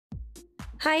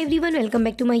Hi everyone, welcome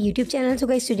back to my YouTube channel. So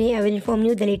guys, today I will inform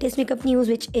you the latest makeup news,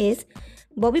 which is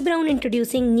Bobbi Brown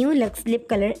introducing new Luxe Lip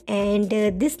Color, and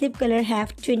this lip color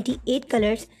have 28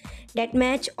 colors that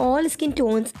match all skin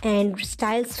tones and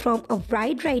styles from a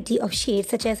wide variety of shades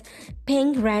such as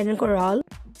pink, red and coral.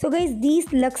 So guys,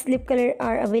 these Luxe Lip Color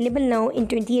are available now in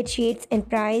 28 shades and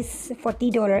price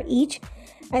 $40 each.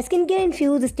 A skincare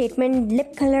infused statement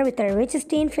lip color with a rich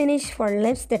stain finish for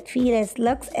lips that feel as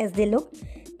luxe as they look.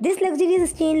 This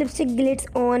luxurious stain lipstick glides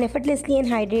on effortlessly and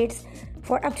hydrates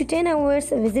for up to 10 hours,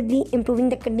 visibly improving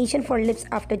the condition for lips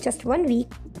after just 1 week.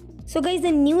 So guys,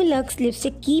 the new Luxe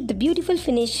lipstick keep the beautiful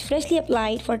finish freshly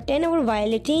applied for 10 hours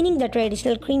while retaining the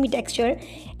traditional creamy texture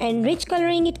and rich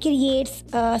coloring. It creates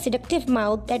a seductive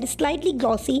mouth that is slightly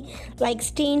glossy like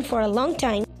stain for a long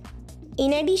time.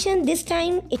 In addition, this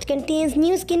time it contains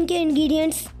new skincare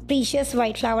ingredients, precious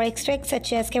white flower extract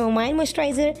such as chamomile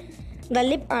moisturizer. The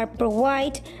lip are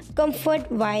provide comfort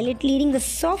while it leaving the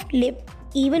soft lip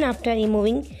even after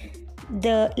removing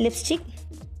the lipstick.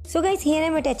 So guys, here I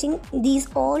am attaching these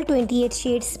all 28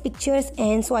 shades, pictures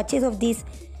and swatches of these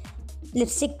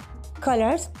lipstick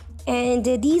colors, and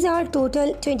these are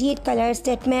total 28 colors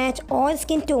that match all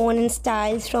skin tone and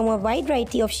styles from a wide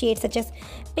variety of shades such as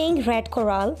pink, red,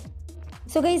 coral.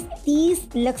 So guys, these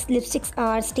Luxe lipsticks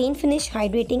are stain finish,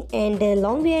 hydrating and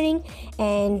long wearing,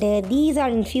 and these are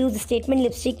infused statement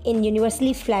lipstick in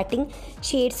universally flatting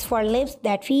shades for lips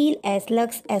that feel as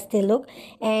luxe as they look.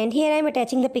 And here I am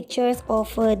attaching the pictures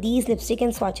of these lipstick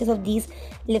and swatches of these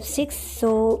lipsticks.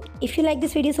 So if you like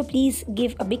this video, so please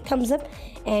give a big thumbs up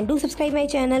and do subscribe my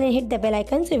channel and hit the bell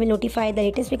icon so you will notify the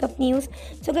latest makeup news.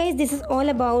 So guys, this is all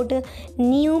about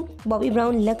new Bobbi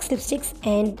Brown Luxe lipsticks,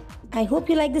 and I hope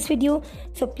you like this video.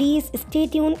 So please stay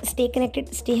tuned, stay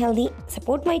connected, stay healthy,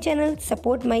 support my channel,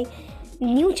 support my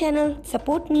new channel,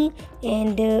 support me,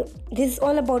 and this is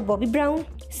all about Bobbi Brown.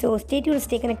 So stay tuned,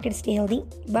 stay connected, stay healthy.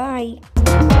 Bye.